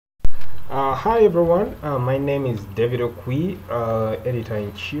Hi everyone, my name is David Okwi,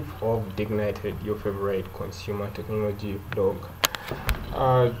 Editor-in-Chief of Dignited, your favorite consumer technology blog.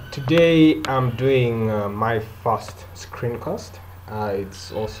 Today I'm doing my first screencast.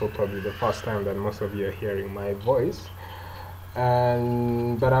 It's also probably the first time that most of you are hearing my voice,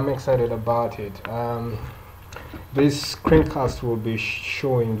 but I'm excited about it. This screencast will be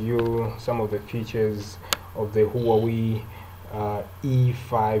showing you some of the features of the Huawei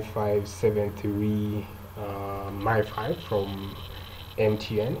E5573 MiFi from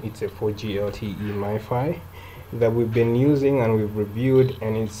MTN. It's a 4G LTE MiFi that we've been using and we've reviewed,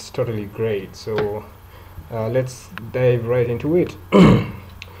 and it's totally great. So let's dive right into it.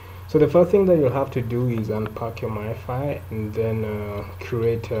 So the first thing that you'll have to do is unpack your MiFi and then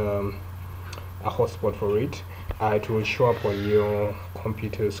create a hotspot for it. It will show up on your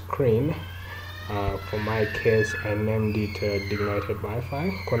computer screen. For my case, I named it Dignited Wi-Fi.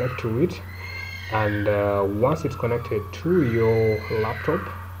 Connect to it, and once it's connected to your laptop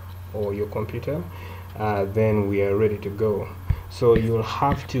or your computer, then we are ready to go. So you'll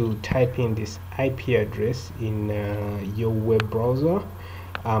have to type in this IP address in your web browser.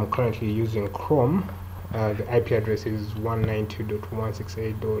 I'm currently using Chrome. The IP address is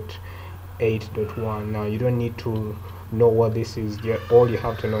 192.168.8.1. Now you don't need to know what this is. All you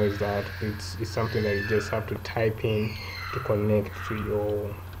have to know is that it's something that you just have to type in to connect to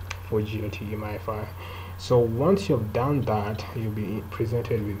your 4G LTE MiFi. So once you've done that, you'll be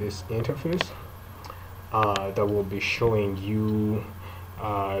presented with this interface that will be showing you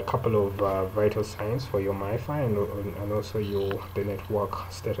a couple of vital signs for your MiFi and also the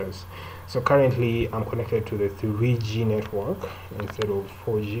network status. So currently I'm connected to the 3G network instead of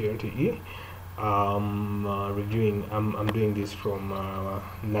 4G LTE. I'm doing this from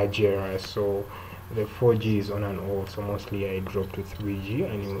Nigeria, so the 4G is on and off, so mostly I drop to 3G,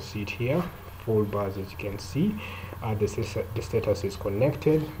 and you'll see it here, full bars. As you can see, the status is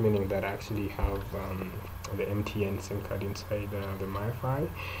connected, meaning that I actually have the MTN SIM card inside the MiFi.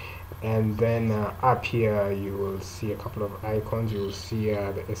 And then up here you will see a couple of icons. You will see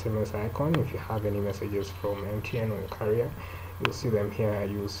the SMS icon. If you have any messages from MTN or carrier, you'll see them here.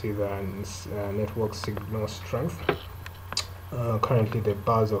 You'll see the network signal strength. Currently the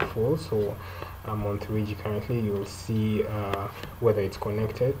bars are full, so I'm on 3G currently. You'll see whether it's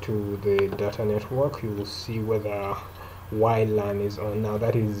connected to the data network. You will see whether WLAN is on. Now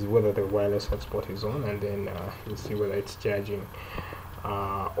that is whether the wireless hotspot is on, and then you'll see whether it's charging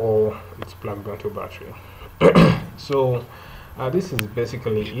or it's plugged onto battery. So this is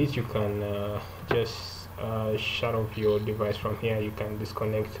basically it. You can just shut off your device from here. You can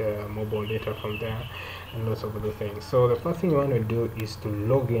disconnect mobile data from there and lots of other things. So the first thing you want to do is to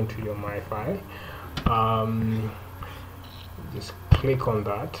log into your MiFi. Just click on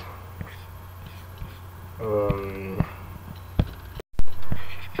that.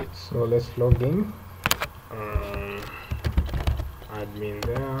 So let's log in. Admin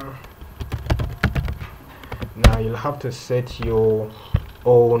there. Now you'll have to set your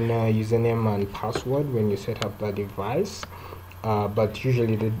own username and password when you set up the device, but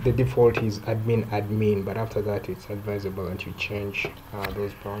usually the default is admin, but after that it's advisable that you change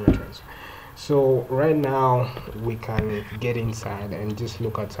those parameters. So right now we can get inside and just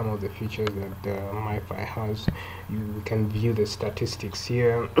look at some of the features that the MiFi has. We can view the statistics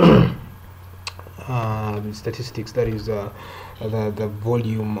here. The statistics, that is the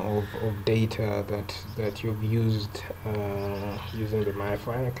volume of data that you've used using the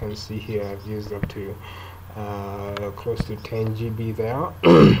MiFi. I can see here I've used up to close to 10 GB there.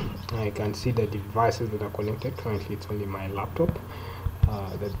 I can see the devices that are connected. Currently it's only my laptop,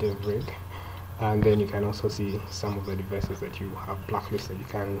 the dev rig, and then you can also see some of the devices that you have blacklisted. You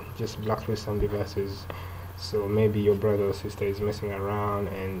can just blacklist some devices. So maybe your brother or sister is messing around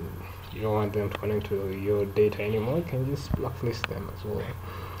and you don't want them to connect to your data anymore, you can just blacklist them as well.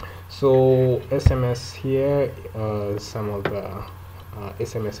 So SMS here, some of the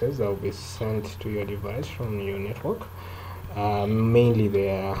SMSs that will be sent to your device from your network. Mainly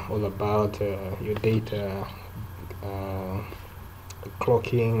they are all about your data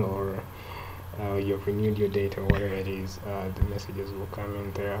clocking, or you've renewed your data, whatever it is. The messages will come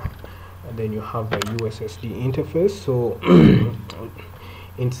in there. And then you have the Ussd interface. So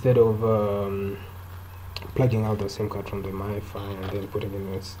instead of plugging out the SIM card from the MiFi and then putting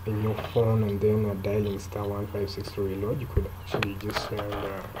it in your phone and then dialing *1563 to reload, you could actually just send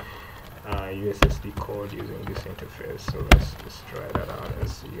a USSD code using this interface. So let's just try that out and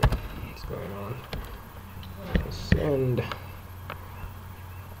see what's going on. Send.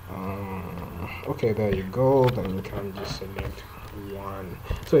 Okay, there you go. Then you can just select 1.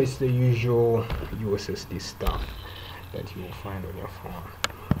 So it's the usual USSD stuff that you will find on your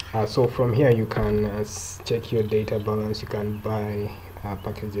phone. So from here you can check your data balance, you can buy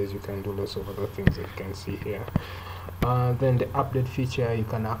packages, you can do lots of other things that you can see here. Then the update feature, you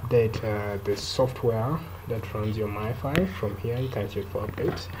can update the software that runs your MiFi. From here you can check for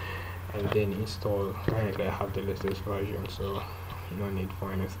updates and then install. Currently I have the latest version, so no need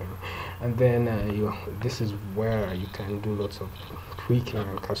for anything. And then this is where you can do lots of tweaking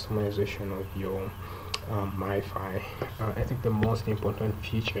and customization of your MiFi. I think the most important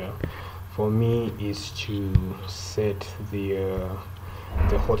feature for me is to set the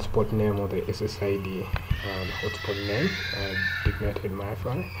hotspot name or the SSID, the hotspot name, designated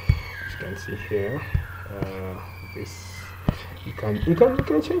MiFi. As you can see here, this you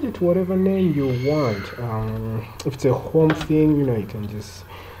can change it to whatever name you want. If it's a home thing, you can just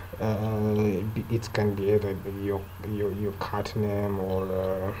it can be either your cat name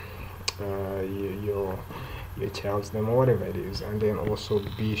or your child's name or whatever it is. And then also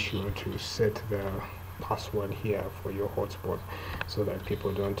be sure to set the password here for your hotspot so that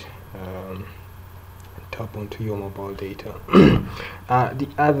people don't tap onto your mobile data. The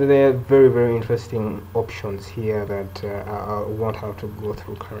other very interesting options here that I won't have to go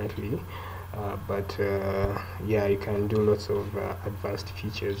through currently, but yeah, you can do lots of advanced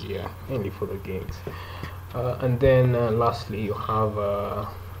features here, mainly for the games. And then lastly you have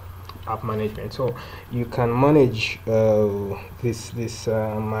app management. So you can manage this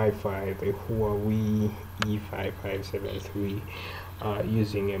MiFi, the Huawei E5573,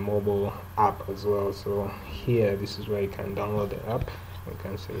 using a mobile app as well. So here, this is where you can download the app. You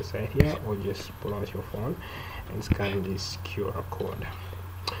can see the site here, or just pull out your phone and scan this QR code.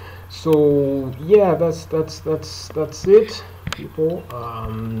 So yeah, that's it, people.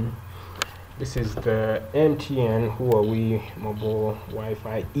 This is the MTN Huawei mobile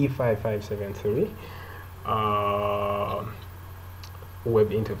Wi-Fi E5573 web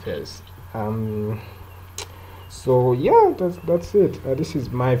interface. So yeah, that's it. This is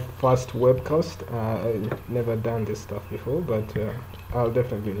my first webcast. I've never done this stuff before, but I'll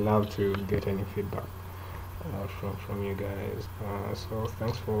definitely love to get any feedback from you guys. So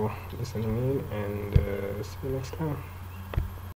thanks for listening in, and see you next time.